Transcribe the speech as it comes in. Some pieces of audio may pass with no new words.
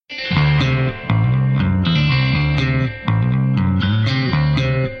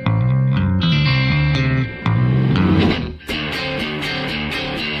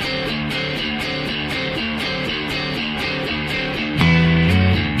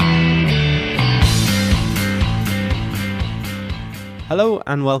Hello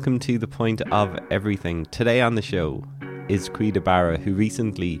and welcome to The Point of Everything. Today on the show is Caoi Barra, who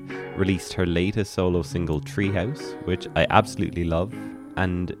recently released her latest solo single Treehouse, which I absolutely love,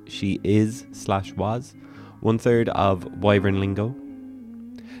 and she is/was 1/3 of Wyvern Lingo.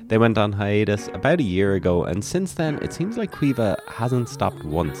 They went on hiatus about a year ago, and since then it seems like Caoi hasn't stopped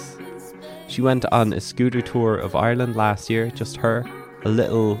once. She went on a scooter tour of Ireland last year, just her, a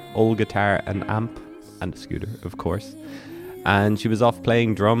little old guitar and amp, and a scooter of course. And she was off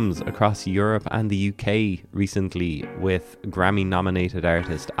playing drums across Europe and the UK recently with Grammy-nominated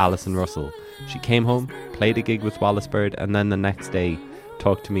artist Alison Russell. She came home, played a gig with Wallace Bird, and then the next day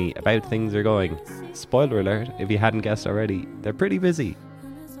talked to me about things are going. Spoiler alert, if you hadn't guessed already, they're pretty busy.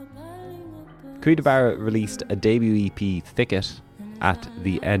 Caoi Barra released a debut EP, Thicket, at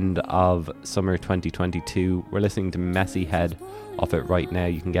the end of summer 2022. We're listening to Messy Head off it right now.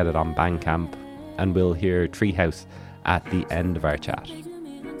 You can get it on Bandcamp, and we'll hear Treehouse at the end of our chat.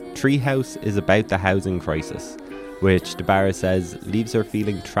 Treehouse is about the housing crisis, which Barra says leaves her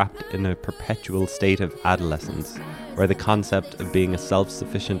feeling trapped in a perpetual state of adolescence, where the concept of being a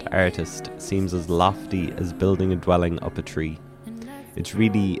self-sufficient artist seems as lofty as building a dwelling up a tree. It's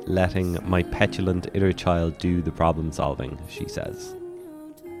really letting my petulant inner child do the problem solving, she says.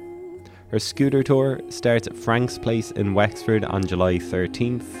 Her scooter tour starts at Frank's Place in Wexford on July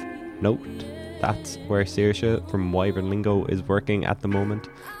 13th. Note, that's where Saoirse from Wyvern Lingo is working at the moment.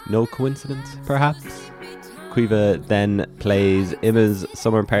 No coincidence, perhaps? Caoi then plays Imma's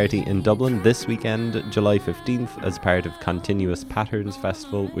Summer Party in Dublin this weekend, July 15th, as part of Continuous Patterns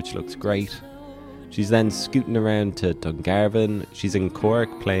Festival, which looks great. She's then scooting around to Dungarvan. She's in Cork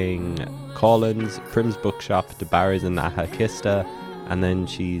playing Collins, Prim's Bookshop, the Barras in Ahakista, and then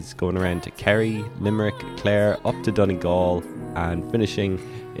she's going around to Kerry, Limerick, Clare, up to Donegal, and finishing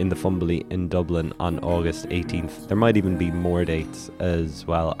in the Fumbly in Dublin on August 18th. There might even be more dates as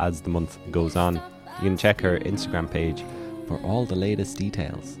well as the month goes on. You can check her Instagram page for all the latest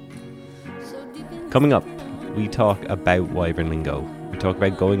details. Coming up, we talk about Wyvern Lingo. We talk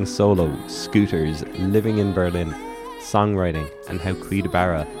about going solo, scooters, living in Berlin, songwriting, and how Caoi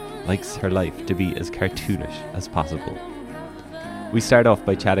Barra likes her life to be as cartoonish as possible. We start off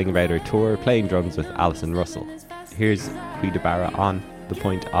by chatting about her tour, playing drums with Alison Russell. Here's Caoi Barra on The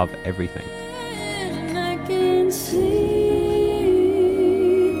Point of Everything. I can see,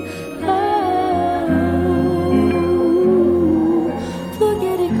 oh,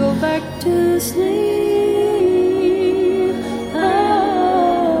 forget it, go back to sleep.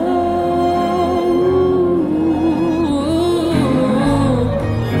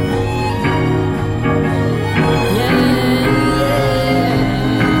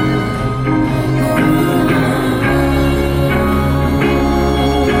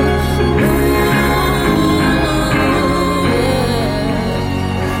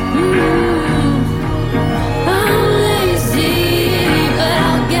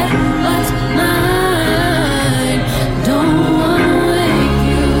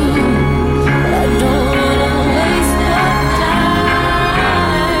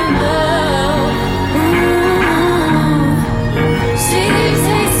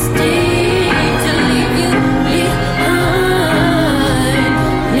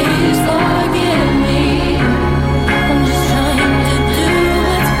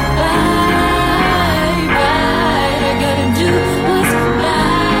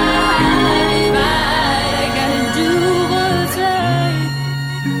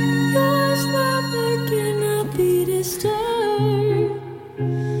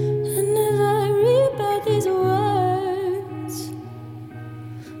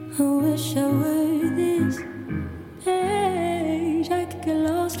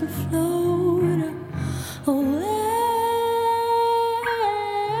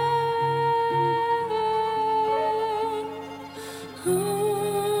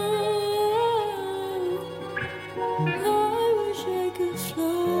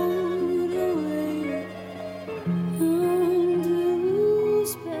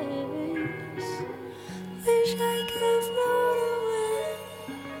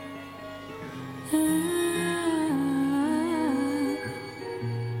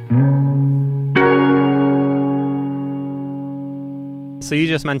 So you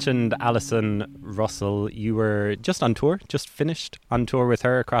just mentioned Alison Russell. You were just on tour, just finished on tour with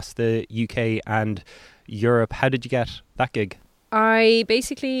her across the UK and Europe. How did you get that gig? I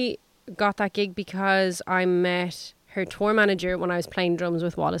basically got that gig because I met her tour manager when I was playing drums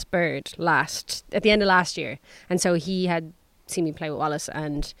with Wallace Bird at the end of last year. And so he had seen me play with Wallace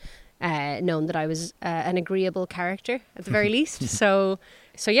and known that I was an agreeable character at the very least. So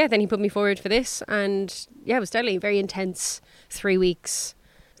yeah, then he put me forward for this, and yeah, it was deadly, very intense. 3 weeks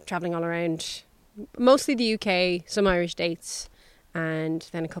traveling all around, mostly the UK, some Irish dates, and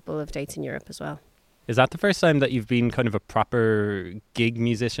then a couple of dates in Europe as well. Is that the first time that you've been kind of a proper gig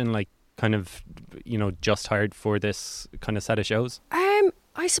musician, like kind of, you know, just hired for this kind of set of shows?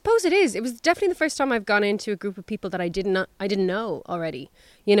 I suppose it is. It was definitely the first time I've gone into a group of people that I didn't know already.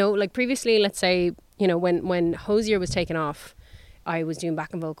 You know, like previously, let's say, you know, when Hosier was taken off, I was doing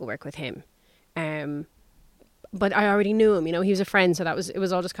back and vocal work with him. But I already knew him, you know, he was a friend, so it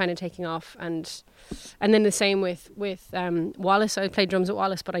was all just kind of taking off. And then the same with Wallace. I played drums with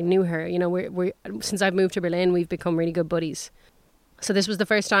Wallace, but I knew her. You know, we since I've moved to Berlin, we've become really good buddies. So this was the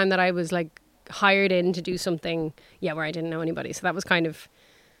first time that I was like hired in to do something, where I didn't know anybody. So that was kind of,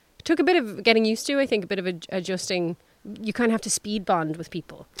 took a bit of getting used to, I think, a bit of adjusting. You kind of have to speed bond with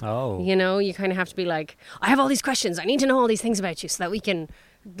people. Oh. You know, you kind of have to be like, I have all these questions. I need to know all these things about you so that we can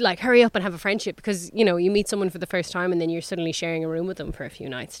like hurry up and have a friendship, because, you know, you meet someone for the first time and then you're suddenly sharing a room with them for a few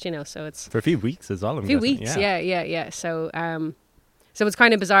nights, you know, so it's... For a few weeks as well, I'm few guessing. Weeks, yeah. So it's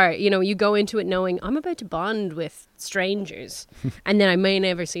kind of bizarre. You know, you go into it knowing I'm about to bond with strangers and then I may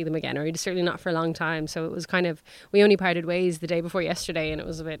never see them again, or certainly not for a long time. So it was kind of, we only parted ways the day before yesterday, and it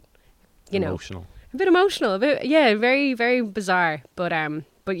was a bit, emotional. A bit emotional, very, very bizarre. But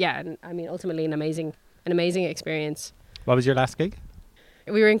yeah, I mean, ultimately an amazing experience. What was your last gig?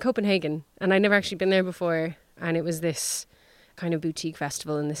 We were in Copenhagen, and I'd never actually been there before, and it was this kind of boutique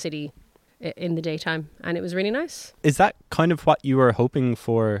festival in the city in the daytime, and it was really nice. Is that kind of what you were hoping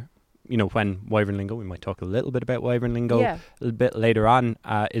for, you know, when Wyvern Lingo, we might talk a little bit about Wyvern Lingo a little bit later on,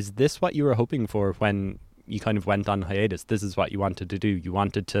 is this what you were hoping for when you kind of went on hiatus? This is what you wanted to do? You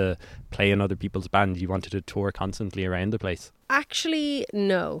wanted to play in other people's bands? You wanted to tour constantly around the place? Actually,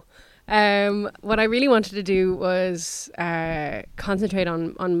 no. What I really wanted to do was concentrate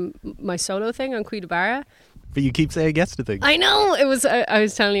on my solo thing on Caoi de Barra. But you keep saying yes to things. I know. It was. I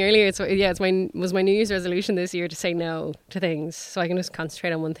was telling you earlier. Was my New Year's resolution this year to say no to things, so I can just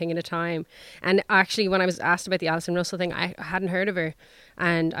concentrate on one thing at a time. And actually, when I was asked about the Alison Russell thing, I hadn't heard of her,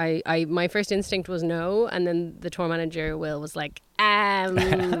 and I my first instinct was no. And then the tour manager Will was like,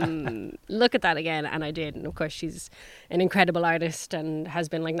 look at that again, and I did. And of course, she's an incredible artist and has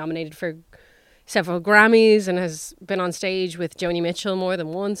been like nominated for several Grammys and has been on stage with Joni Mitchell more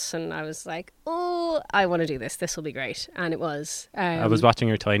than once, and I was like, oh, I want to do this will be great. And it was. I was watching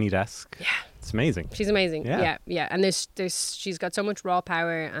her Tiny Desk. Yeah, it's amazing. She's amazing. Yeah. And there's she's got so much raw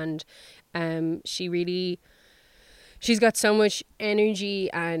power, and she's got so much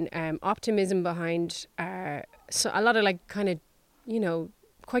energy and optimism behind so a lot of like kind of, you know,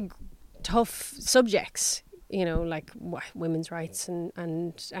 quite tough subjects, you know, like women's rights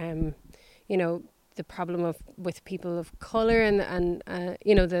and you know, the problem with people of colour and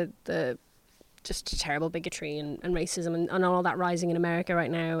you know, the just terrible bigotry and racism and all that rising in America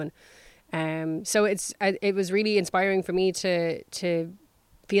right now. And so it was really inspiring for me to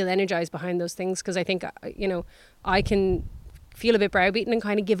feel energised behind those things, because I think, you know, I can feel a bit browbeaten and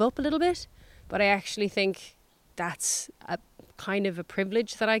kind of give up a little bit, but I actually think that's a kind of a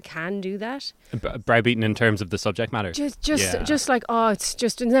privilege that I can do that. Browbeaten in terms of the subject matter. Just like,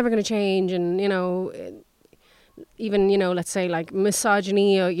 it's never going to change, and, you know, even, you know, let's say like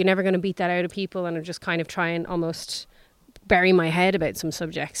misogyny, you're never going to beat that out of people, and I just kind of try and almost bury my head about some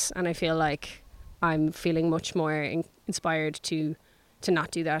subjects, and I feel like I'm feeling much more inspired to not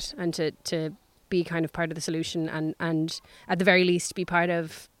do that, and to be kind of part of the solution, and at the very least be part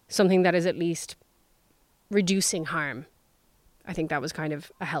of something that is at least reducing harm. I think that was kind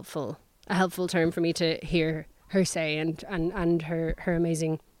of a helpful term for me to hear her say, and her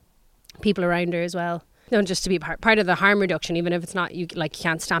amazing people around her as well. No, just to be part of the harm reduction, even if it's not, you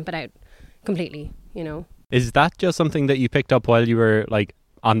can't stamp it out completely, you know. Is that just something that you picked up while you were like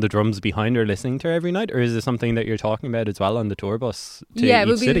on the drums behind her listening to her every night, or is it something that you're talking about as well on the tour bus to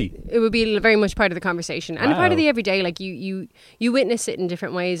each city? It would be very much part of the conversation and part of the everyday. Like you witness it in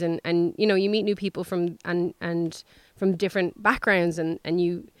different ways, and you know, you meet new people from from different backgrounds, and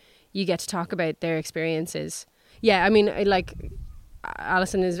you get to talk about their experiences. Yeah, I mean, like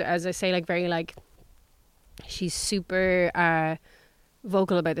Alison is, as I say, like very like, she's super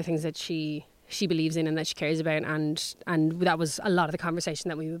vocal about the things that she believes in and that she cares about, and that was a lot of the conversation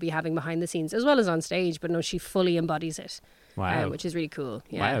that we would be having behind the scenes as well as on stage. But no, she fully embodies it. Wow. Which is really cool.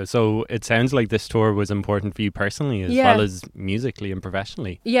 Yeah. Wow. So it sounds like this tour was important for you personally as well as musically and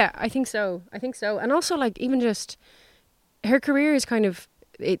professionally. Yeah, I think so. And also, like, even just her career is kind of,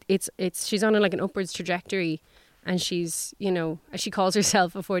 it's she's on like an upwards trajectory, and she's, you know, she calls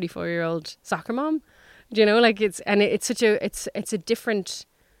herself a 44-year-old soccer mom. Do you know, like it's such a it's a different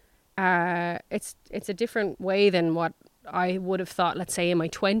it's a different way than what I would have thought. Let's say in my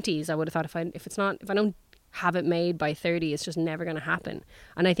 20s, I would have thought if I don't have it made by 30, it's just never going to happen.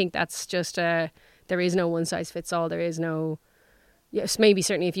 And I think that's just there is no one size fits all. There is no, yes, maybe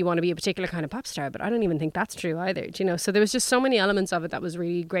certainly if you want to be a particular kind of pop star, but I don't even think that's true either. Do you know? So there was just so many elements of it that was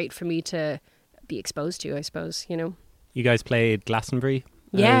really great for me to be exposed to, I suppose, you know. You guys played Glastonbury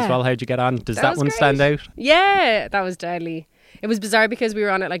Yeah. as well. How'd you get on? Does that was one great. stand out? Yeah, that was deadly. It was bizarre because we were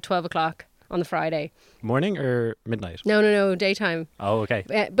on at like 12 o'clock on the Friday. Morning or midnight? No, daytime. Oh,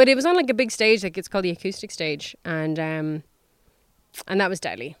 okay. But it was on like a big stage, like it's called the acoustic stage, and that was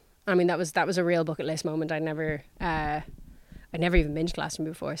deadly. I mean, that was a real bucket list moment. I'd never even been to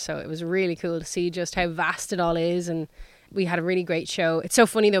Glastonbury before, so it was really cool to see just how vast it all is, and we had a really great show. It's so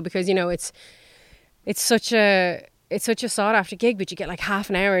funny though, because you know it's such a sought after gig, but you get like half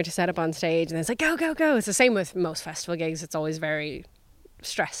an hour to set up on stage, and then it's like go. It's the same with most festival gigs. It's always very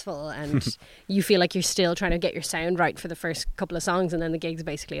stressful, and you feel like you're still trying to get your sound right for the first couple of songs, and then the gig's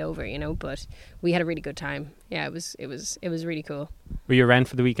basically over, you know. But we had a really good time. Yeah, it was really cool. Were you around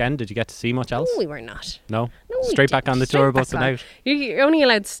for the weekend? Did you get to see much else? No, we were not. No? No, we Straight back didn't. on the Straight tour back bus and on. out? You're only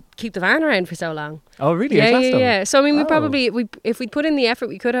allowed to keep the van around for so long. Oh, really? Yeah, At Glasgow? yeah. So I mean, we Oh. probably if we'd put in the effort,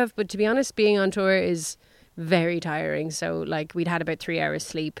 we could have. But to be honest, being on tour is very tiring. So like we'd had about 3 hours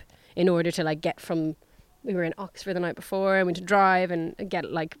sleep in order to like get from. We were in Oxford the night before, and we had to drive and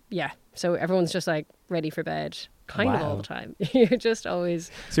get like, yeah. So everyone's just like ready for bed kind of all Wow. the time. You're just always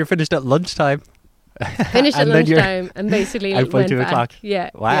So you're finished at lunchtime? finished at And then you're lunchtime and basically out by went 2 back. o'clock.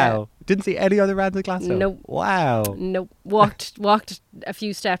 Yeah. Wow. Didn't see any other bands at Glasgow? Nope. Wow. Yeah. Nope. Walked a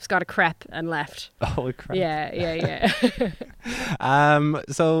few steps, got a crepe and left. Oh, crap. Yeah.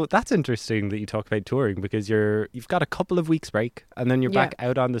 So that's interesting that you talk about touring, because you've got a couple of weeks break and then you're Yeah. back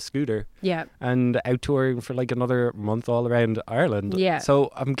out on the scooter Yeah. and out touring for like another month all around Ireland. Yeah.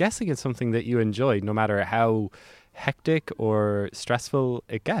 So I'm guessing it's something that you enjoy no matter how hectic or stressful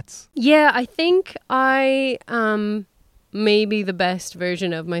it gets. Yeah, I think I am maybe the best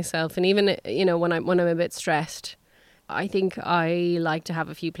version of myself, and even you know when I'm a bit stressed, I think I like to have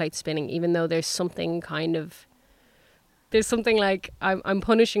a few plates spinning, even though there's something like I'm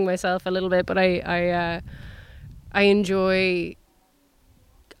punishing myself a little bit, but I enjoy,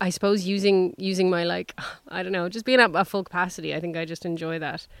 I suppose, using my, like, I don't know, just being at full capacity. I think I just enjoy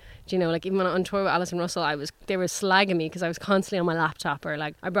that. Do you know, like even when on tour with Alison Russell, they were slagging me because I was constantly on my laptop, or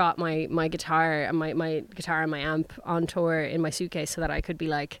like I brought my guitar and my guitar and my amp on tour in my suitcase so that I could be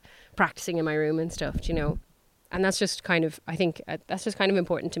like practicing in my room and stuff. Do you know? And that's just kind of, I think that's just kind of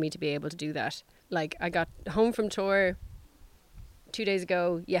important to me to be able to do that. Like I got home from tour 2 days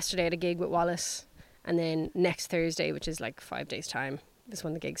ago. Yesterday I had a gig with Wallace, and then next Thursday, which is like 5 days time, is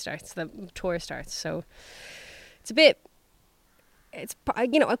when the gig starts, the tour starts. So it's a bit, it's,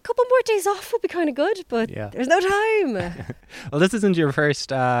 you know, a couple more days off would be kind of good, but Yeah. there's no time. Well, this isn't your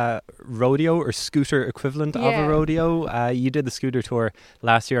first rodeo or scooter equivalent of Yeah. a rodeo. You did the scooter tour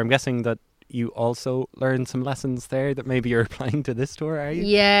last year. I'm guessing that you also learned some lessons there that maybe you're applying to this tour, are you?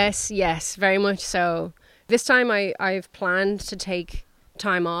 Yes, very much so. This time I've planned to take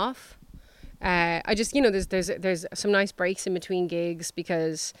time off. I just, you know, there's some nice breaks in between gigs,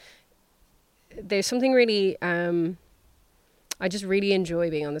 because there's something really, I just really enjoy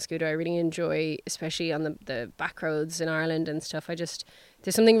being on the scooter. I really enjoy, especially on the back roads in Ireland and stuff. There's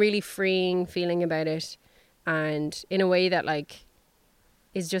something really freeing feeling about it, and in a way that like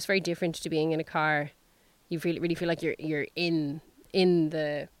is just very different to being in a car. You really feel like you're in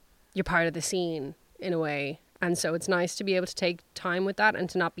you're part of the scene in a way. And so it's nice to be able to take time with that and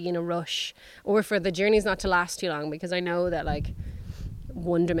to not be in a rush, or for the journeys not to last too long, because I know that like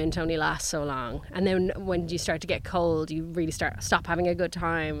wonderment only lasts so long, and then when you start to get cold, you really stop having a good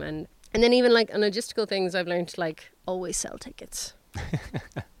time. And then even like on logistical things, I've learned to like always sell tickets.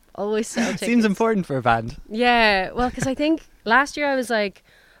 Always sell tickets. Seems important for a band. Yeah, well, because I think last year I was like,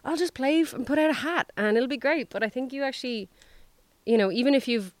 I'll just play and put out a hat and it'll be great. But I think you actually, you know, even if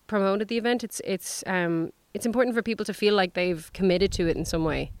you've promoted the event, it's important for people to feel like they've committed to it in some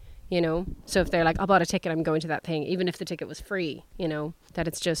way, you know. So if they're like, I bought a ticket, I'm going to that thing, even if the ticket was free, you know, that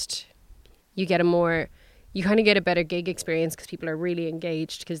it's just, you kind of get a better gig experience because people are really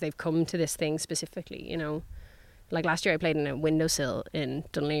engaged because they've come to this thing specifically, you know. Like last year I played in a windowsill in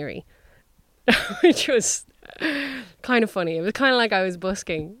Dunleary, which was kind of funny. It was kind of like I was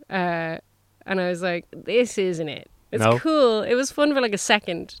busking, and I was like, this isn't it. It's No. cool. It was fun for like a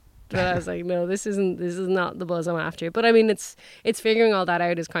second, But I was like, no, this is not the buzz I'm after. But I mean, it's figuring all that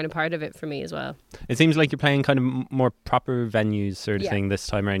out is kind of part of it for me as well. It seems like you're playing kind of more proper venues sort of thing this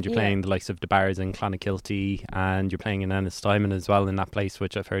time around. You're playing the likes of the Barras in Clonakilty, and you're playing in Ennistymon as well in that place,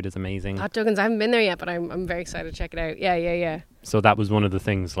 which I've heard is amazing. Hot Duggins, I haven't been there yet, but I'm very excited to check it out. Yeah. So that was one of the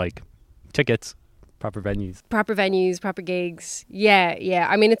things, like tickets, proper venues, proper gigs. Yeah.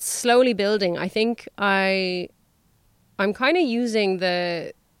 I mean, it's slowly building. I think I'm kind of using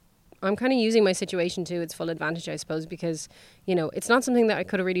my situation to its full advantage, I suppose, because, you know, it's not something that I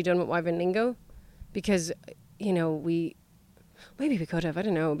could have really done with Wyvern Lingo, because, you know, maybe we could have, I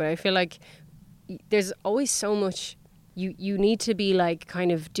don't know, but I feel like there's always so much. You need to be like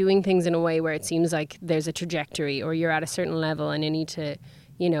kind of doing things in a way where it seems like there's a trajectory or you're at a certain level, and you need to,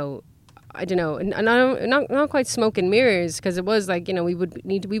 you know, I don't know, and I'm not quite smoke and mirrors, because it was like, you know, we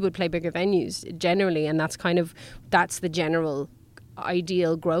would play bigger venues generally, and that's the general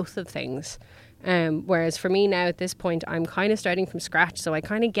ideal growth of things. Whereas for me now at this point, I'm kind of starting from scratch, so I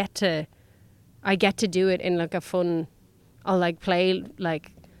kind of get to do it in like a fun. I'll like play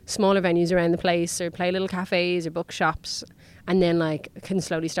like smaller venues around the place, or play little cafes or bookshops, and then like can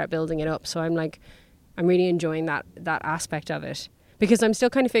slowly start building it up. So I'm really enjoying that aspect of it, because I'm still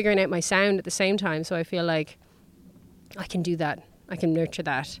kind of figuring out my sound at the same time. So I feel like I can do that. I can nurture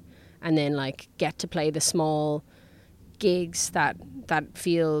that, and then like get to play the small gigs that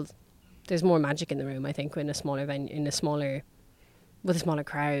feel there's more magic in the room. I think in a smaller venue, with a smaller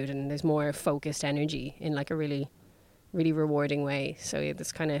crowd, and there's more focused energy in like a really, really rewarding way. So yeah,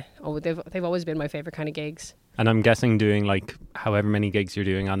 that's kind of they've always been my favorite kind of gigs. And I'm guessing doing like however many gigs you're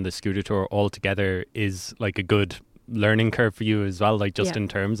doing on the scooter tour all together is like a good learning curve for you as well, like just in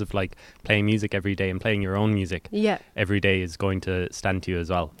terms of like playing music every day and playing your own music every day is going to stand to you as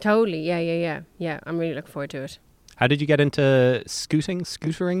well. Totally. Yeah. I'm really looking forward to it. How did you get into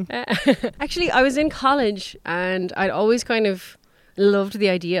scootering? Actually, I was in college and I'd always kind of loved the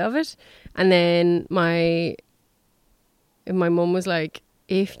idea of it, and then my mum was like,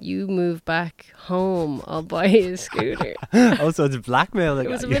 if you move back home, I'll buy you a scooter. Oh, so it's blackmail. It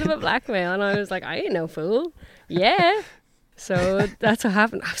was a bit of a blackmail, and I was like, I ain't no fool. Yeah. So that's what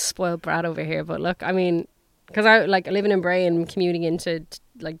happened. I'm a spoiled brat over here, but look, I mean, because I like living in Bray and commuting into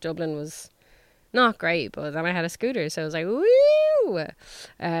like Dublin was not great, but then I had a scooter, so I was like, woo!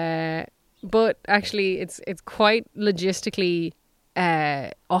 But actually, it's quite logistically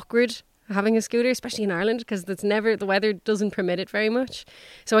awkward having a scooter, especially in Ireland, because the weather doesn't permit it very much.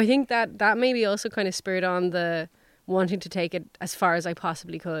 So I think that maybe also kind of spurred on the wanting to take it as far as I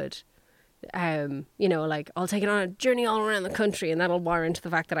possibly could. You know, like I'll take it on a journey all around the country, and that'll warrant the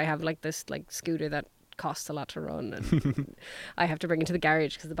fact that I have like this like scooter that costs a lot to run, and I have to bring it to the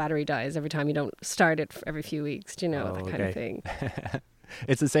garage because the battery dies every time you don't start it for every few weeks. Do you know, that kind of thing.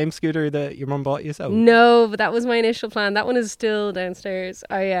 It's the same scooter that your mum bought you, so? No, but that was my initial plan. That one is still downstairs.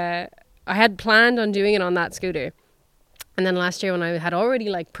 I had planned on doing it on that scooter, and then last year when I had already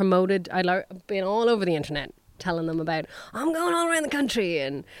like promoted, I'd been all over the internet telling them about, I'm going all around the country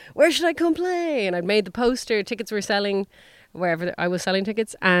and where should I come play, and I'd made the poster, tickets were selling wherever I was selling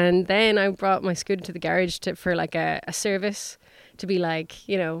tickets, and then I brought my scooter to the garage for like a service, to be like,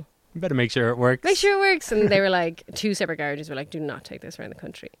 you know, you better make sure it works. And they were like, two separate garages were like, do not take this around the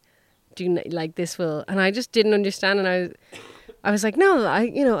country, like this will, and I just didn't understand, and I was like, no,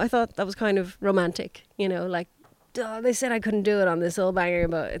 I thought that was kind of romantic, you know, like, they said I couldn't do it on this old banger,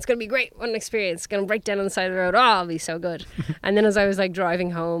 but it's going to be great. What an experience. It's going to break down on the side of the road. Oh, it'll be so good. And then as I was like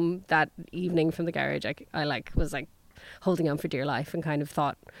driving home that evening from the garage, I like was like holding on for dear life, and kind of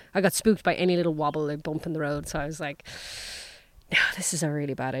thought, I got spooked by any little wobble or bump in the road. So I was like, no, this is a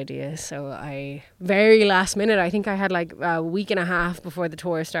really bad idea. So I, very last minute, I think I had like a week and a half before the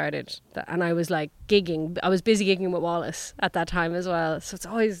tour started, and I was like gigging. I was busy gigging with Wallace at that time as well. So it's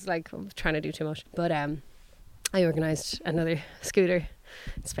always like I'm trying to do too much. But I organised another scooter.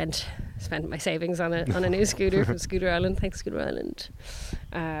 Spent my savings on a new scooter from Scooter Island. Thanks, Scooter Island.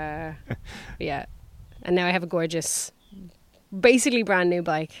 Yeah, and now I have a gorgeous, basically brand new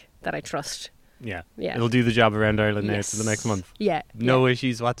bike that I trust. Yeah. It'll do the job around Ireland now for the next month. Yeah. No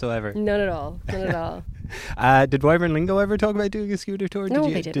issues whatsoever. None at all. Did Wyvern Lingo ever talk about doing a scooter tour? No,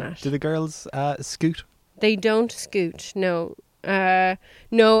 they did not. Do the girls scoot? They don't scoot. No.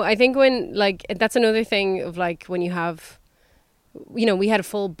 No, I think when like that's another thing of like when you have, you know, we had a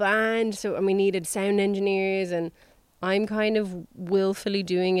full band, so and we needed sound engineers, and I'm kind of willfully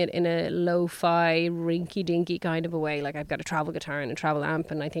doing it in a lo-fi, rinky-dinky kind of a way. Like I've got a travel guitar and a travel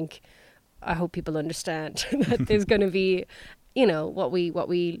amp, and I hope people understand that there's going to be, you know, what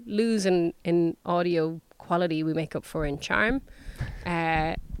we lose in audio quality we make up for in charm.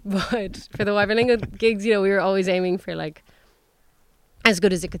 But for the Wyverlingo gigs, you know, we were always aiming for like as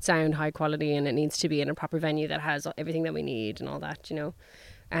good as it could sound, high quality, and it needs to be in a proper venue that has everything that we need and all that, you know.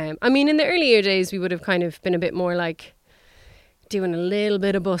 I mean, in the earlier days, we would have kind of been a bit more like doing a little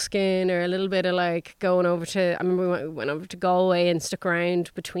bit of busking or a little bit of like going over to, I remember we went over to Galway and stuck around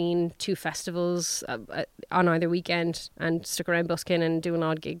between two festivals on either weekend and stuck around busking and doing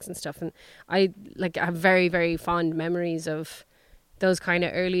odd gigs and stuff. And I have very, very fond memories of those kind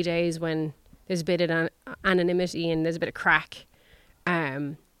of early days when there's a bit of anonymity and there's a bit of crack.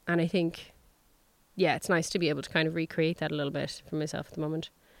 And I think, yeah, it's nice to be able to kind of recreate that a little bit for myself at the moment.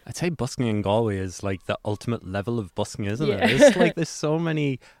 I'd say busking in Galway is like the ultimate level of busking, isn't Yeah. it? It's like there's so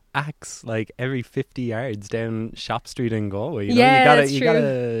many acts like every 50 yards down Shop Street in Galway. You know, Yeah, that's you true.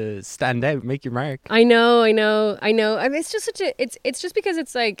 gotta stand out, make your mark. I know. I mean, it's just it's just because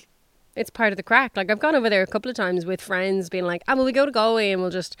it's like, it's part of the crack. Like I've gone over there a couple of times with friends being like, well, we go to Galway and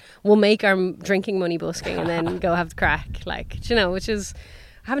we'll make our drinking money busking and then go have the crack. Like, you know, which is,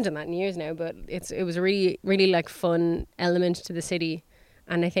 I haven't done that in years now, but it was a really, really like fun element to the city.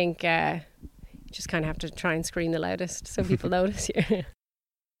 And I think you just kind of have to try and scream the loudest so people notice you.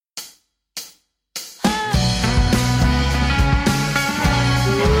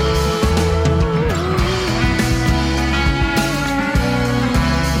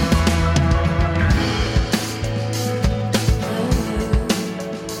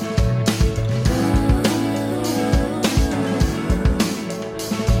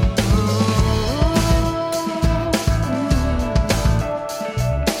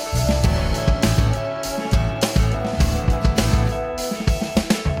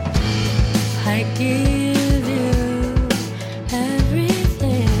 I give you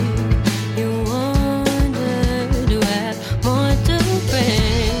everything you wanted to have more to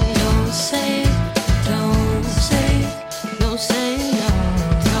bring. Don't say no. Don't say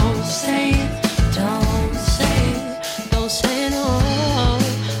no.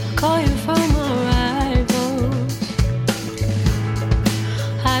 I call you from my rivals.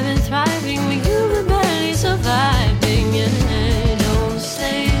 I've been thriving with you, but barely surviving. Yeah.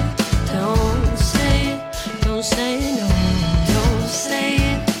 Don't say no, don't say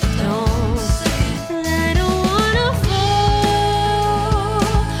it, don't. I don't wanna fall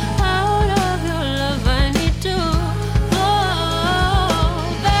out of your love. I need to fall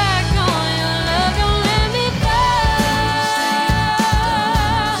back on your love. Don't let me fall.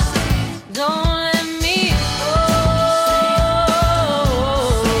 Don't let me fall.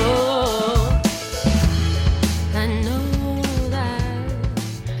 I know that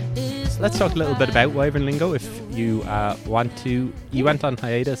it's Let's talk a little bit about Wyvern Lingo if you want to. You went on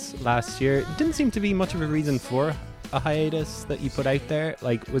hiatus last year. Didn't seem to be much of a reason for a hiatus that you put out there.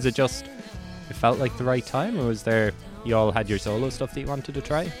 Like, was it just, it felt like the right time, or was there, you all had your solo stuff that you wanted to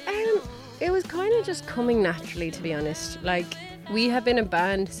try? It was kind of just coming naturally, to be honest. Like, we have been a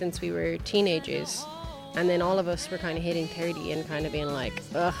band since we were teenagers, and then all of us were kind of hitting 30 and kind of being like,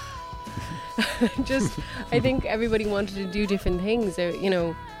 ugh. Just, I think everybody wanted to do different things. You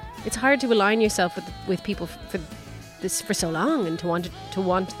know, it's hard to align yourself with people for so long and to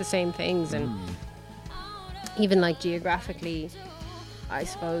want the same things, and even like geographically, I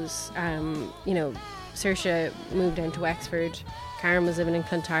suppose. You know, Saoirse moved down to Wexford. Karen was living in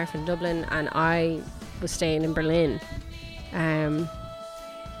Clontarf in Dublin, and I was staying in Berlin. And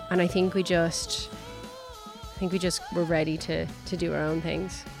I think we just were ready to do our own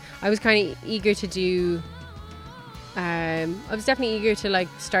things. I was kind of eager to do. I was definitely eager to like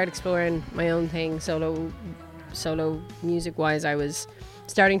start exploring my own thing, solo music wise. I was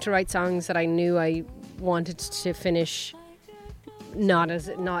starting to write songs that I knew I wanted to finish, not as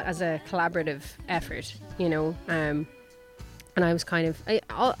a collaborative effort, you know. And I was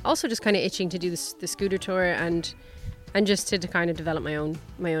also just kind of itching to do the scooter tour and just to kind of develop my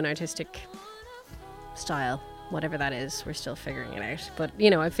own artistic style, whatever that is. We're still figuring it out, but you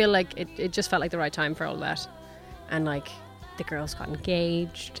know, I feel like it just felt like the right time for all that. And like the girls got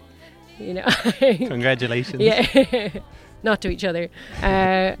engaged, you know. Congratulations. Yeah. Not to each other.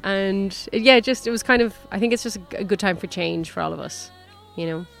 And yeah, it was kind of, I think it's just a good time for change for all of us, you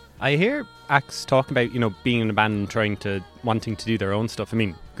know. I hear acts talk about, you know, being in a band and wanting to do their own stuff. I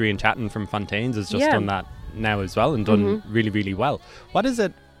mean, Grian Chatton from Fontaines has just done that now as well, and done really, really well. What is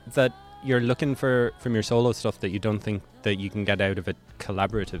it that you're looking for from your solo stuff that you don't think that you can get out of it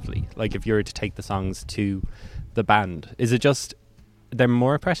collaboratively? Like, if you were to take the songs to the band, is it just they're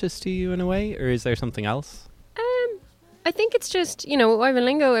more precious to you in a way, or is there something else? I think it's just, you know, Wyvern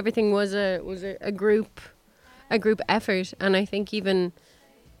Lingo, everything was a group effort, and I think even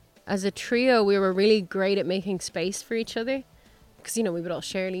as a trio we were really great at making space for each other because you know we would all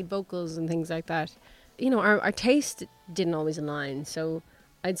share lead vocals and things like that. You know, our taste didn't always align. So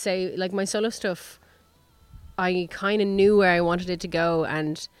I'd say like my solo stuff, I kind of knew where I wanted it to go,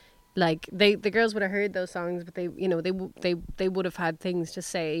 and like the girls would have heard those songs, but they would have had things to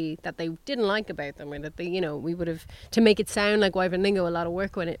say that they didn't like about them, or that they, you know, we would have, to make it sound like Wyvern Lingo, a lot of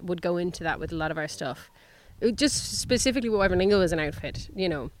work when it would go into that with a lot of our stuff. Just specifically with Wyvern Lingo as an outfit, you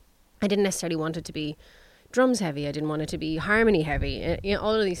know, I didn't necessarily want it to be drums heavy. I didn't want it to be harmony heavy. You know,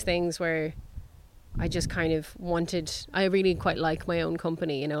 all of these things where I just kind of wanted, I really quite like my own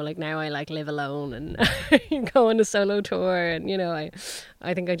company, you know, like now I like live alone and go on a solo tour, and, you know,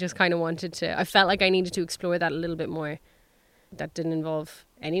 I think I just kind of wanted to, I felt like I needed to explore that a little bit more. That didn't involve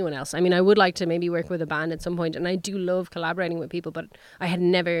anyone else. I mean, I would like to maybe work with a band at some point, and I do love collaborating with people, but I had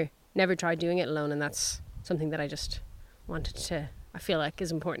never tried doing it alone, and that's something that I just wanted to, I feel like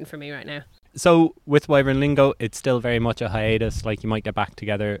is important for me right now. So with Wyvern Lingo, it's still very much a hiatus. Like you might get back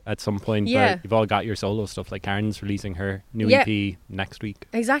together at some point. Yeah. But you've all got your solo stuff. Like Karen's releasing her new Yeah. EP next week.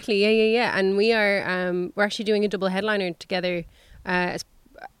 Exactly. Yeah. And we are we're actually doing a double headliner together at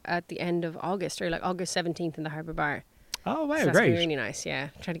the end of August, or like August 17th in the Harbour Bar. Oh wow, So that's gonna great! be really nice. Yeah,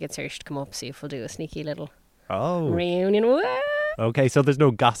 try to get Serge to come up, see if we'll do a sneaky little Oh, reunion. Wah! okay. So there's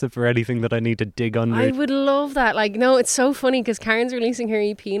no gossip or anything that I need to dig under. I would love that. Like, no, it's so funny because Karen's releasing her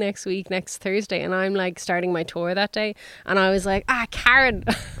EP next Thursday, and I'm like starting my tour that day, and I was like, Karen,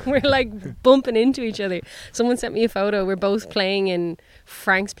 we're like bumping into each other. Someone sent me a photo. We're both playing in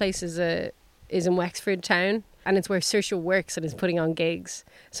Frank's place is in Wexford town, and it's where Saoirse works and is putting on gigs.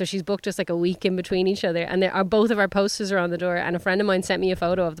 So she's booked us like a week in between each other, and both of our posters are on the door, and a friend of mine sent me a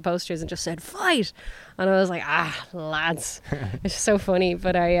photo of the posters and just said fight, and I was like, lads. It's so funny.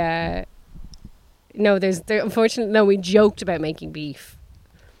 But unfortunately we joked about making beef,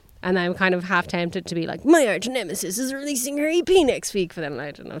 and I'm kind of half tempted to be like, my arch nemesis is releasing her EP next week, but then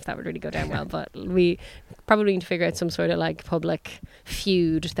I don't know if that would really go down well. But we probably need to figure out some sort of like public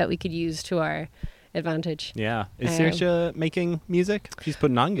feud that we could use to our advantage. Yeah. Is Saoirse making music? She's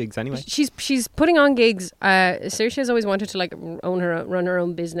putting on gigs anyway. She's putting on gigs. Saoirse has always wanted to like run her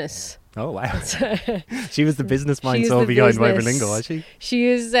own business. Oh wow. She was the business mind She's soul the behind Wyvern business. Lingo, was she? She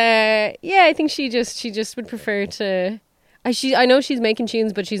is. I think she just would prefer to. I know she's making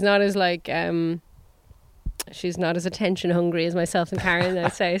tunes, but she's not as like she's not as attention hungry as myself and Karen,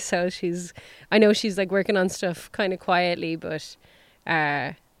 I'd say. So I know she's like working on stuff kind of quietly, but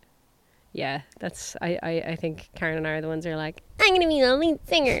yeah, that's I think Karen and I are the ones who are like, I'm gonna be the lead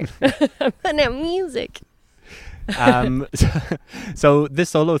singer. I'm gonna have music. So this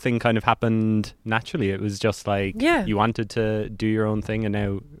solo thing kind of happened naturally. It was just like, Yeah. you wanted to do your own thing, and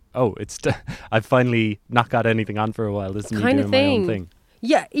now I've finally not got anything on for a while. This is me Kind doing of my own thing. thing.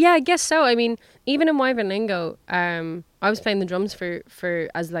 Yeah, I guess so. I mean, even in Wyvern Lingo, I was playing the drums for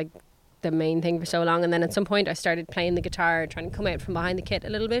as like the main thing for so long, and then at some point I started playing the guitar, trying to come out from behind the kit a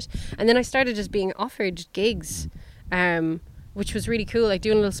little bit, and then I started just being offered gigs, which was really cool, like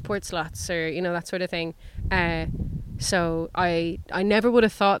doing little support slots or, you know, that sort of thing. So I never would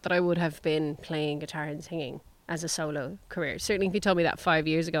have thought that I would have been playing guitar and singing as a solo career. Certainly if you told me that 5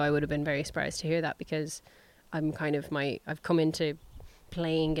 years ago, I would have been very surprised to hear that, because I'm kind of I've come into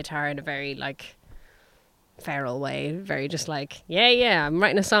playing guitar in a very like feral way, very just like, yeah, I'm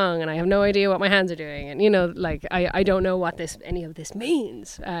writing a song and I have no idea what my hands are doing, and, you know, like I don't know what any of this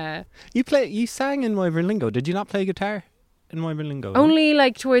means. You sang in Wyvern Lingo. Did you not play guitar in Wyvern Lingo? Only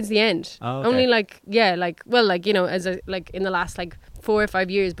like towards the end. Oh, okay. Only like, you know, as like in the last like 4 or 5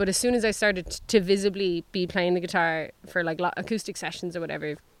 years. But as soon as I started to visibly be playing the guitar for like acoustic sessions or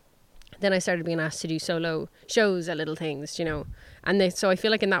whatever, then I started being asked to do solo shows at little things, you know. And so I feel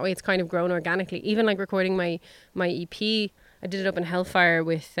like in that way it's kind of grown organically. Even like recording my EP, I did it up in Hellfire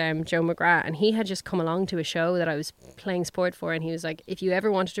with Joe McGrath, and he had just come along to a show that I was playing support for, and he was like, if you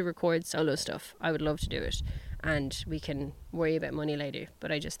ever wanted to record solo stuff, I would love to do it, and we can worry about money later.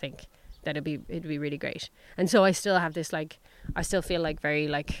 But I just think that it'd be really great. And so I still have this like, I still feel like very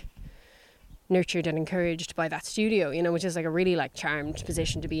like nurtured and encouraged by that studio, you know, which is like a really like charmed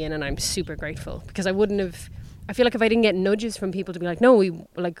position to be in, and I'm super grateful, because I feel like if I didn't get nudges from people to be like, no,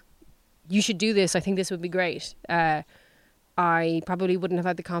 you should do this, I think this would be great, I probably wouldn't have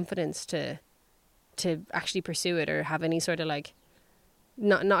had the confidence to actually pursue it, or have any sort of like,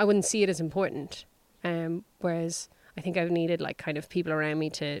 I wouldn't see it as important, whereas I think I've needed like kind of people around me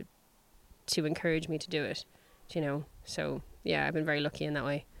to encourage me to do it, you know. So yeah, I've been very lucky in that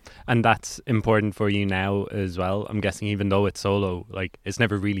way. And that's important for you now as well. I'm guessing even though it's solo, like it's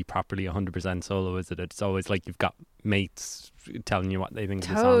never really properly 100% solo, is it? It's always like you've got mates telling you what they think of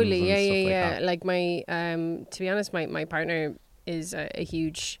the songs and Totally, stuff yeah. like that. Like my, to be honest, my partner is a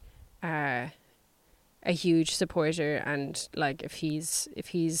huge supporter, and like if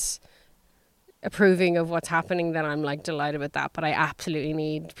he's approving of what's happening, then I'm like delighted with that. But I absolutely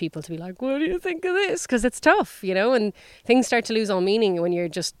need people to be like, what do you think of this? Because it's tough, you know, and things start to lose all meaning when you're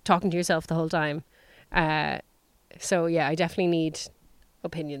just talking to yourself the whole time. So yeah, I definitely need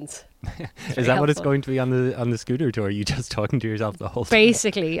opinions. Is that what it's going to be on the scooter tour? Are you just talking to yourself the whole time?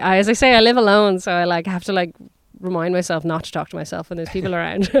 Basically, as I say, I live alone, so I like have to like remind myself not to talk to myself when there's people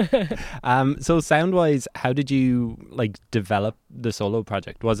around. So sound wise, how did you like develop the solo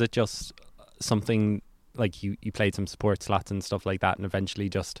project? Was it just something like you played some support slots and stuff like that, and eventually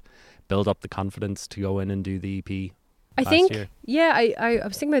just build up the confidence to go in and do the EP? I think year? Yeah, I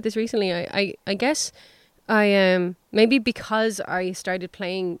was thinking about this recently. I guess I maybe because I started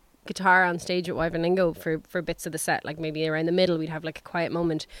playing guitar on stage at Wyverningo for bits of the set, like maybe around the middle we'd have like a quiet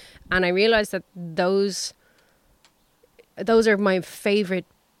moment, and I realized that those are my favorite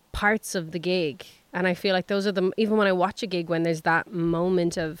parts of the gig. And I feel like those are even when I watch a gig, when there's that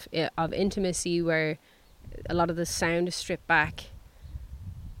moment of intimacy where a lot of the sound is stripped back,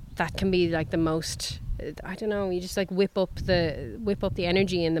 that can be like the most, I don't know, you just like whip up the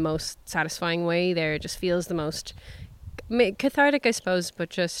energy in the most satisfying way there. It just feels the most cathartic, I suppose,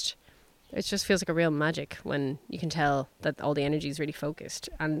 but it just feels like a real magic when you can tell that all the energy is really focused.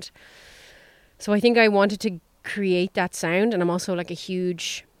 And so I think I wanted to create that sound, and I'm also like a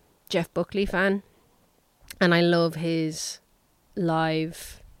huge Jeff Buckley fan. And I love his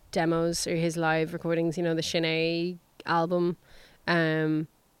live demos or his live recordings, you know, the Shanae album. I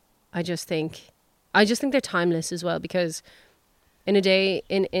just think they're timeless as well, because in this day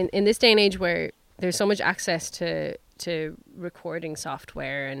and age where there's so much access to recording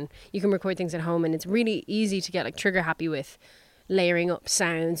software, and you can record things at home, and it's really easy to get like trigger happy with layering up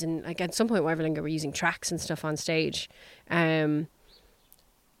sounds, and like at some point Wyverlinga were using tracks and stuff on stage, that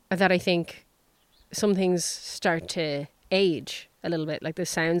I think some things start to age a little bit, like the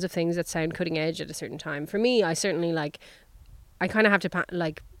sounds of things that sound cutting edge at a certain time. For me, I certainly I kind of have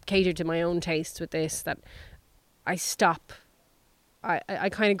to cater to my own tastes with this, that I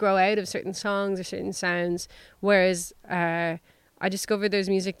kind of grow out of certain songs or certain sounds, whereas I discovered there's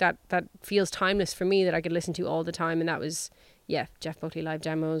music that feels timeless for me, that I could listen to all the time, and that was Jeff Buckley live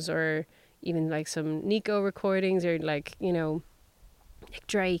demos, or even like some Nico recordings, or like, you know, Nick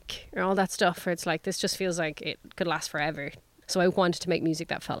Drake or all that stuff, where it's like, this just feels like it could last forever. So I wanted to make music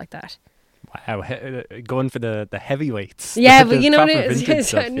that felt like that. Wow, going for the heavyweights. Yeah, but you know what it is? It's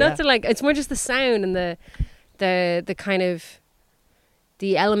stuff, not to like, it's more just the sound and the kind of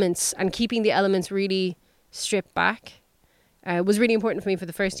the elements, and keeping the elements really stripped back was really important for me for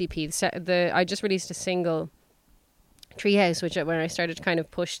the first EP. I just released a single, Treehouse, where I started to kind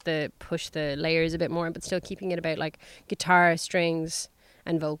of push the layers a bit more, but still keeping it about like guitar, strings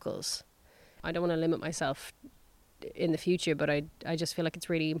and vocals. I don't want to limit myself in the future, but I just feel like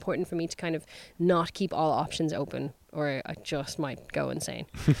it's really important for me to kind of not keep all options open, or I just might go insane.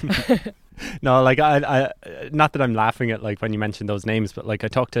 No, like I not that I'm laughing at like when you mentioned those names, but like I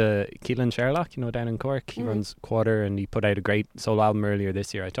talked to Keelan Sherlock, you know, down in Cork. He runs Quarter, and he put out a great solo album earlier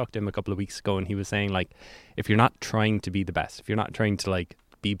this year. I talked to him a couple of weeks ago, and he was saying like, if you're not trying to be the best, if you're not trying to like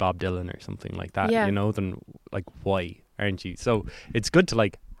be Bob Dylan or something like that, you know, then like why aren't you? So it's good to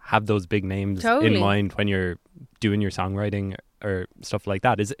like have those big names in mind when you're doing your songwriting or stuff like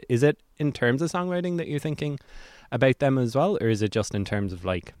that. Is it in terms of songwriting that you're thinking about them as well, or is it just in terms of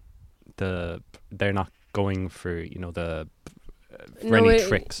like they're not going for, you know, any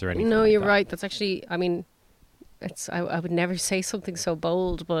tricks or anything? No, like you're that? right. That's actually, I mean, it's I would never say something so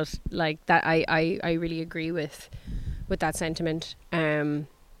bold, but like that I really agree with that sentiment. Yeah,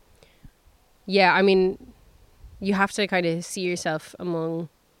 I mean, you have to kind of see yourself among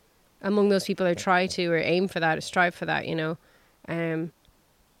those people, or try to, or aim for that, or strive for that, you know.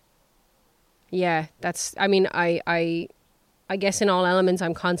 Yeah, that's, I mean, I guess in all elements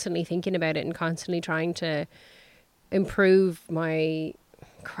I'm constantly thinking about it and constantly trying to improve my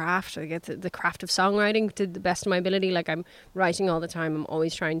craft. I get the craft of songwriting to the best of my ability. Like, I'm writing all the time. I'm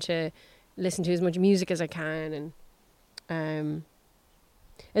always trying to listen to as much music as I can, and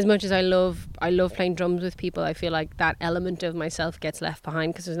as much as I love playing drums with people, I feel like that element of myself gets left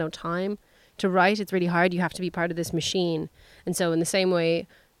behind because there's no time to write. It's really hard. You have to be part of this machine. And so in the same way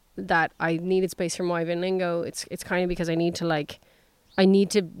that I needed space from Wyverningo, it's kind of because I need to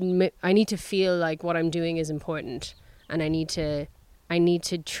feel like what I'm doing is important, and I need to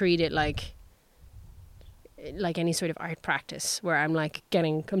treat it like any sort of art practice, where I'm like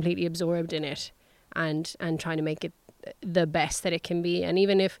getting completely absorbed in it and trying to make it the best that it can be. And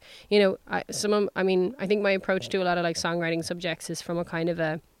even if, you know, I think my approach to a lot of like songwriting subjects is from a kind of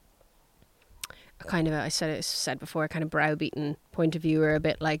I said before, a kind of browbeaten point of view, or a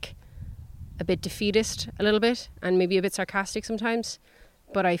bit defeatist a little bit, and maybe a bit sarcastic sometimes.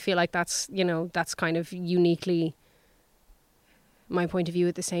 But I feel like that's kind of uniquely my point of view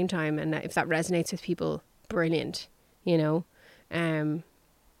at the same time. And if that resonates with people, brilliant, you know.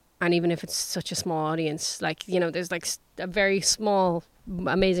 And even if it's such a small audience, like, you know, there's like a very small,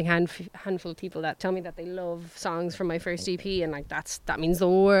 amazing handful of people that tell me that they love songs from my first EP, and like that means the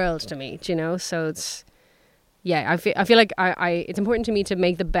world to me, do you know. So it's, yeah, I feel like I it's important to me to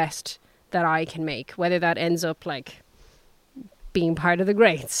make the best that I can make, whether that ends up like being part of the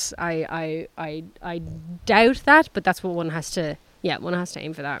greats. I doubt that, but that's what one has to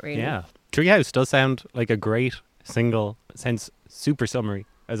aim for, that, really. Yeah, Treehouse does sound like a great single. It sounds super summery.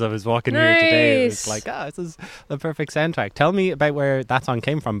 As I was walking here today, it was like, this is the perfect soundtrack. Tell me about where that song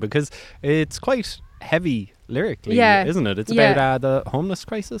came from, because it's quite heavy lyrically, isn't it? It's about the homeless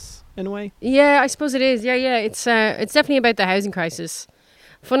crisis in a way. Yeah, I suppose it is. Yeah. It's definitely about the housing crisis.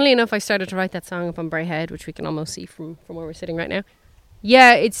 Funnily enough, I started to write that song up on Bray Head, which we can almost see from where we're sitting right now.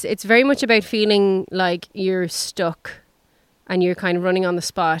 Yeah, it's very much about feeling like you're stuck and you're kind of running on the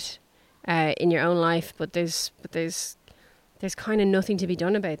spot in your own life, but there's kind of nothing to be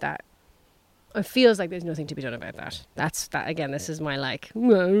done about that. It feels like there's nothing to be done about that. That's that again. This is my like,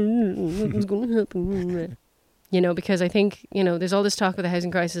 what's going to happen? You know, because I think, you know, there's all this talk of the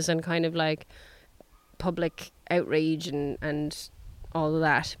housing crisis and kind of like public outrage and all of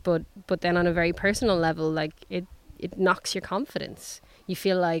that. But then on a very personal level, like it knocks your confidence. You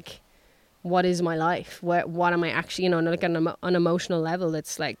feel like, what is my life? What am I actually, you know, like on an emotional level,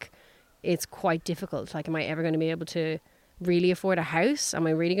 it's like, it's quite difficult. Like, am I ever going to be able to really afford a house? Am I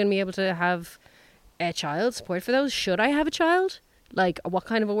really going to be able to have a child, support for those? Should I have a child? Like, what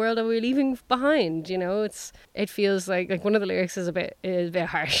kind of a world are we leaving behind? You know, it feels like one of the lyrics is a bit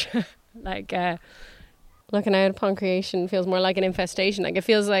harsh. Like, looking out upon creation feels more like an infestation. Like, it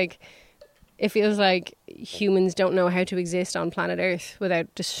feels like humans don't know how to exist on planet Earth without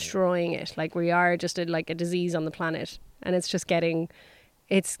destroying it. Like, we are just a disease on the planet, and it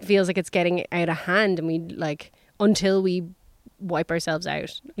feels like it's getting out of hand, and we like, until we wipe ourselves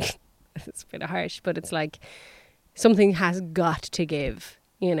out. It's a bit harsh, but it's like something has got to give,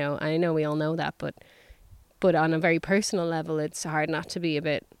 you know. I know we all know that, but on a very personal level, it's hard not to be a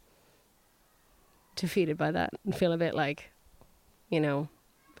bit defeated by that and feel a bit like, you know,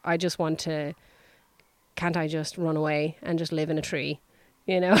 can't I just run away and just live in a tree,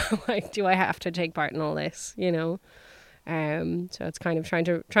 you know? Like, do I have to take part in all this, you know? So it's kind of trying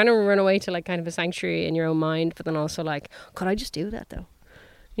to run away to like kind of a sanctuary in your own mind, but then also like, could I just do that though?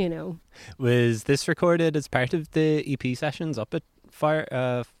 You know. Was this recorded as part of the EP sessions up at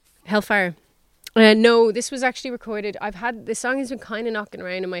Hellfire? No, this was actually recorded. This song has been kind of knocking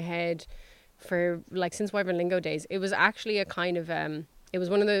around in my head for like since Wyvern Lingo days. It was actually a kind of it was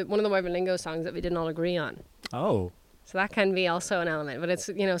one of the Wyvern Lingo songs that we didn't all agree on. Oh. So that can be also an element, but it's,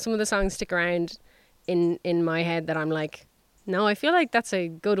 you know, some of the songs stick around in my head that I'm like, no, I feel like that's a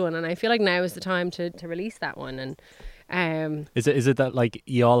good one, and I feel like now is the time to release that one. And is it that like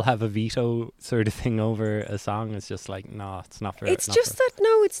you all have a veto sort of thing over a song? It's just like, no, it's not for it.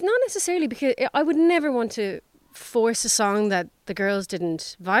 It's not necessarily, because I would never want to force a song that the girls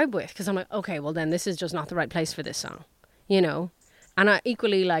didn't vibe with, because I'm like, okay, well then this is just not the right place for this song, you know. And I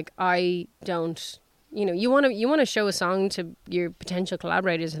equally, like, I don't, you know, you want to show a song to your potential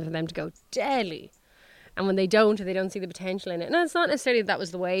collaborators and for them to go deadly. And when they don't see the potential in it. No, it's not necessarily that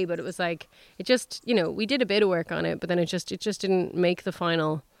was the way, but it was like, it just, you know, we did a bit of work on it, but then it just didn't make the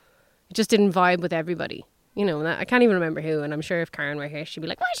final, it just didn't vibe with everybody. You know, I can't even remember who, and I'm sure if Karen were here, she'd be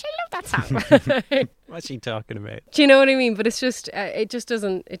like, "Why, I love that song." What's she talking about? Do you know what I mean? But it's just, it just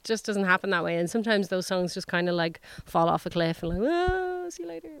doesn't happen that way. And sometimes those songs just kind of like fall off a cliff and like, oh, see you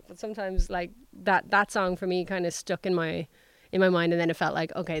later. But sometimes like that song for me kind of stuck in my mind, and then it felt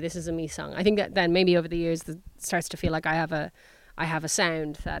like, okay, this is a me song. I think that then maybe over the years it starts to feel like I have a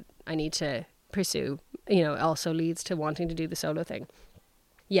sound that I need to pursue. You know, it also leads to wanting to do the solo thing.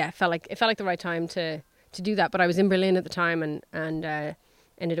 Yeah, it felt like the right time to do that. But I was in Berlin at the time, and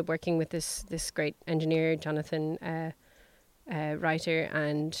ended up working with this great engineer, Jonathan Reiter,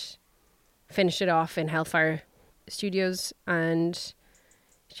 and finished it off in Hellfire Studios, and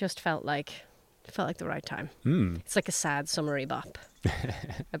it just felt like the right time. It's like a sad summary bop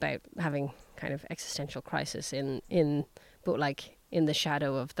about having kind of existential crisis but like in the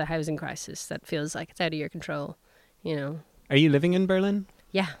shadow of the housing crisis that feels like it's out of your control, you know. Are you living in Berlin?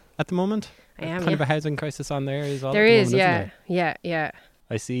 Yeah. At the moment? I am. Kind of Yeah. a housing crisis on there as well. There at the is, moment, isn't yeah, there? yeah, yeah.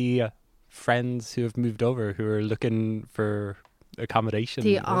 I see friends who have moved over who are looking for accommodation.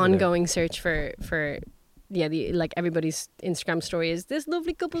 The over there. ongoing search for yeah, the like everybody's Instagram story is this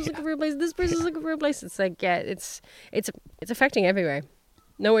lovely couple's looking for a place, this person's looking for a place. It's like, yeah, it's affecting everywhere.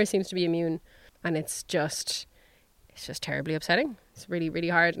 Nowhere seems to be immune, and it's just terribly upsetting. It's really, really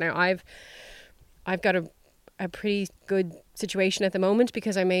hard. Now I've got a pretty good situation at the moment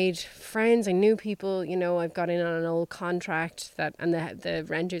because I made friends, I knew people, you know, I've got in on an old contract and the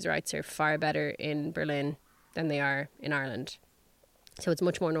renters' rights are far better in Berlin than they are in Ireland. So it's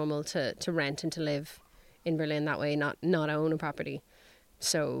much more normal to rent and to live in Berlin that way, not own a property.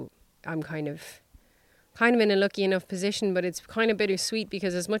 So I'm kind of in a lucky enough position, but it's kind of bittersweet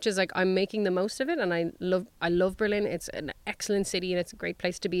because as much as like I'm making the most of it and I love Berlin, it's an excellent city and it's a great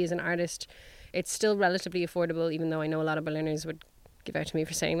place to be as an artist. It's still relatively affordable, even though I know a lot of Berliners would give out to me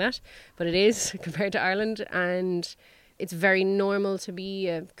for saying that, but it is compared to Ireland. And it's very normal to be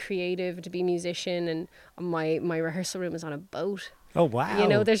a creative, to be a musician, and my rehearsal room is on a boat. Oh wow! You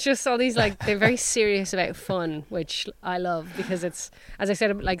know, there's just all these like they're very serious about fun, which I love because it's, as I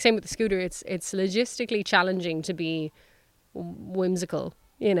said, like same with the scooter. It's logistically challenging to be whimsical.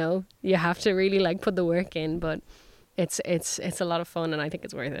 You know, you have to really like put the work in, but it's a lot of fun, and I think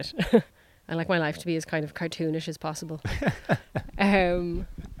it's worth it. I like my life to be as kind of cartoonish as possible.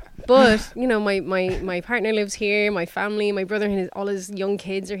 But you know, my partner lives here, my family, my brother and all his young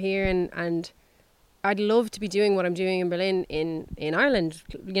kids are here, and I'd love to be doing what I'm doing in Berlin in Ireland,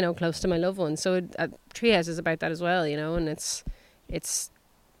 you know, close to my loved ones. So Treehouse is about that as well, you know, and it's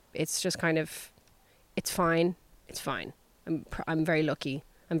just kind of, it's fine. I'm very lucky.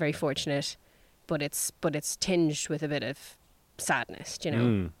 I'm very fortunate, but it's tinged with a bit of sadness, you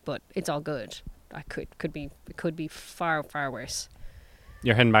know, but it's all good. It could be far, far worse.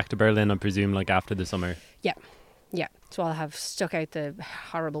 You're heading back to Berlin, I presume, like after the summer. Yeah, so I'll have stuck out the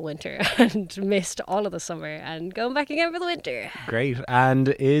horrible winter and missed all of the summer and going back again for the winter. Great. And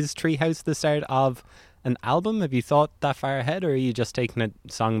is Treehouse the start of an album? Have you thought that far ahead, or are you just taking it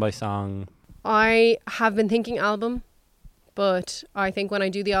song by song? I have been thinking album, but I think when I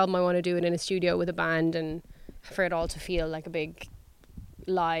do the album, I want to do it in a studio with a band and for it all to feel like a big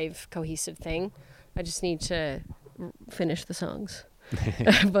live cohesive thing. I just need to finish the songs.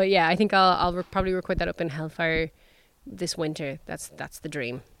 But yeah, I think I'll probably record that up in Hellfire this winter. That's the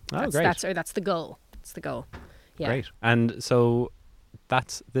dream. Great. That's the goal. It's the goal. Yeah. Great. And so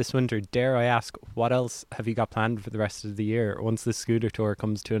that's this winter. Dare I ask, what else have you got planned for the rest of the year once the scooter tour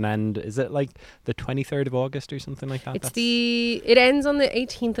comes to an end? Is it like the 23rd of August or something like that? It ends on the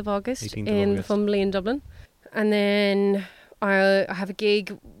 18th of August 18th of in August. Fumbly in Dublin, and then I have a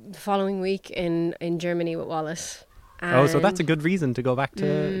gig the following week in Germany with Wallace. Oh, so that's a good reason to go back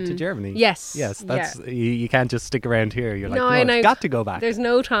to Germany. Yes. Yes, that's you can't just stick around here. You're like, no, and I've got to go back. There's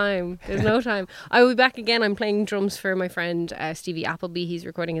no time. I will be back again. I'm playing drums for my friend Stevie Appleby. He's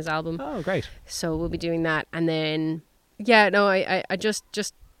recording his album. Oh, great. So we'll be doing that. And then, I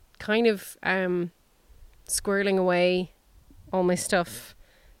just kind of squirreling away all my stuff,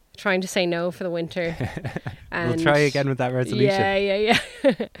 trying to say no for the winter. We'll try again with that resolution. Yeah.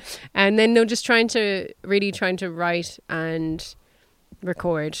 And then just trying to write and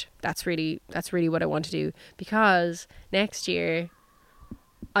record. That's really what I want to do, because next year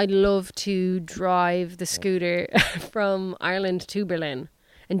I'd love to drive the scooter from Ireland to Berlin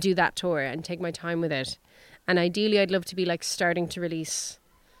and do that tour and take my time with it. And ideally I'd love to be like starting to release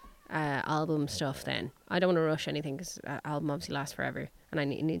album stuff then. I don't want to rush anything because album obviously lasts forever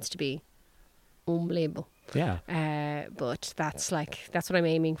and it needs to be unbelievable. Yeah. But that's what I'm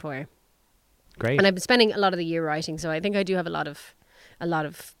aiming for. Great. And I've been spending a lot of the year writing, so I think I do have a lot of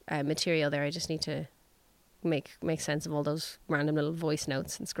material there. I just need to make sense of all those random little voice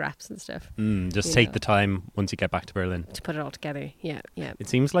notes and scraps and stuff. Just take the time once you get back to Berlin to put it all together. Yeah. It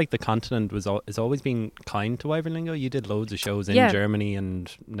seems like the continent is always been kind to Iverlingo. You did loads of shows in Germany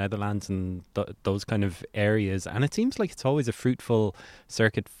and Netherlands and those kind of areas, and it seems like it's always a fruitful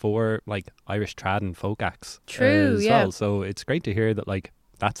circuit for like Irish trad and folk acts. True. As well. So it's great to hear that like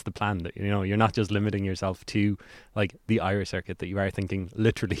that's the plan, that you're not just limiting yourself to like the Irish circuit, that you are thinking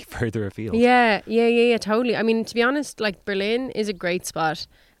literally further afield. Yeah, totally. I mean, to be honest, like Berlin is a great spot,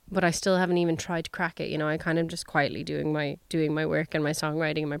 but I still haven't even tried to crack it. I kind of just quietly doing my work and my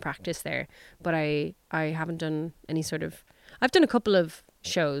songwriting and my practice there. But I haven't done any sort of. I've done a couple of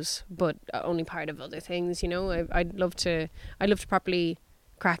shows, but only part of other things. I'd love to properly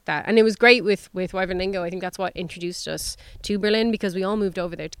crack that. And it was great with Wyvern. I think that's what introduced us to Berlin, because we all moved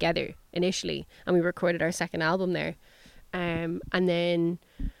over there together initially and we recorded our second album there. And then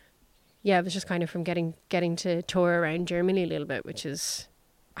yeah, it was just kind of from getting to tour around Germany a little bit, which is,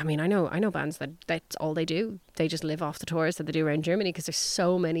 I mean, I know bands that's all they do. They just live off the tours that they do around Germany because there's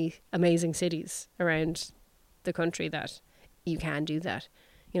so many amazing cities around the country that you can do that.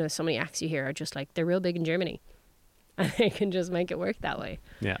 You know, so many acts you hear are just like, they're real big in Germany and they can just make it work that way.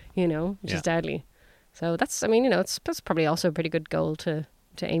 Yeah. You know, which is deadly. So that's, I mean, you know, that's probably also a pretty good goal to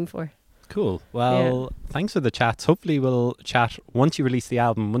aim for. Cool. Well, thanks for the chats. Hopefully we'll chat once you release the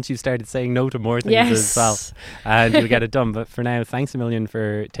album, once you've started saying no to more things as well, and you'll get it done. But for now, thanks a million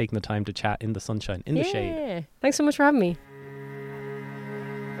for taking the time to chat in the sunshine, in the shade. Yeah. Thanks so much for having me.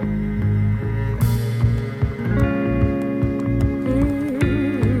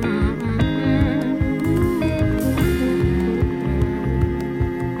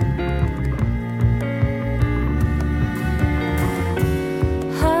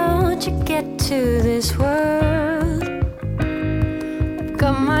 To this world, I've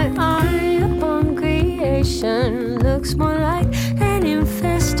got my eye upon creation. Looks more like an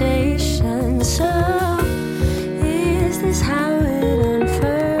infestation. So, is this how it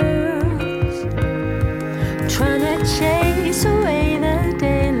unfurls? Trying to chase away the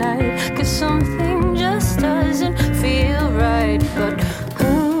daylight, 'cause something just doesn't feel right. But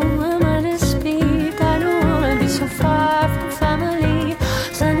who am I to speak? I don't wanna be so far from family.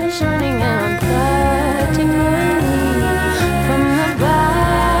 Sun is shining and I'm planting my leaf from the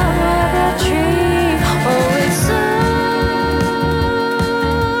bough of that tree. Oh, it's so.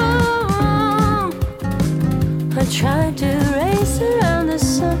 I tried to race around the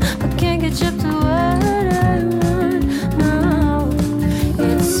sun, but can't catch up to what I want. No,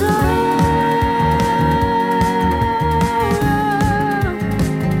 it's so.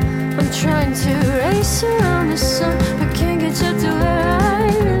 I'm trying to race around the sun, but can't catch up to where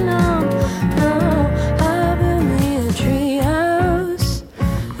I belong. No, I built me a tree house,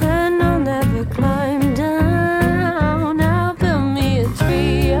 and I'll never climb down. I'll build me a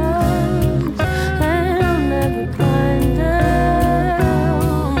tree house, and I'll never climb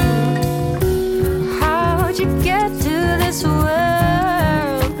down. How'd you get to this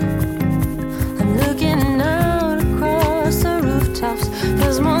world? I'm looking out across the rooftops.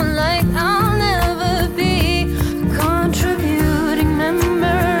 Feels more like I'll never be a contributing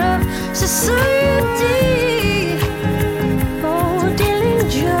member of society. Oh, dealing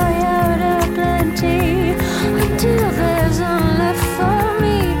joy out of plenty until there's none left for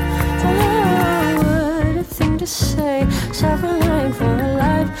me. Oh, what a thing to say, self-reliant for a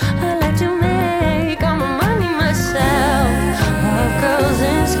life I like to make. I'm reminding myself of girls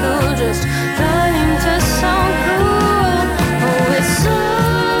in school just trying to sound cool. Oh, it's so.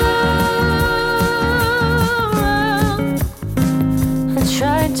 I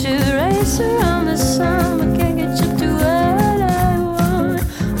tried to race around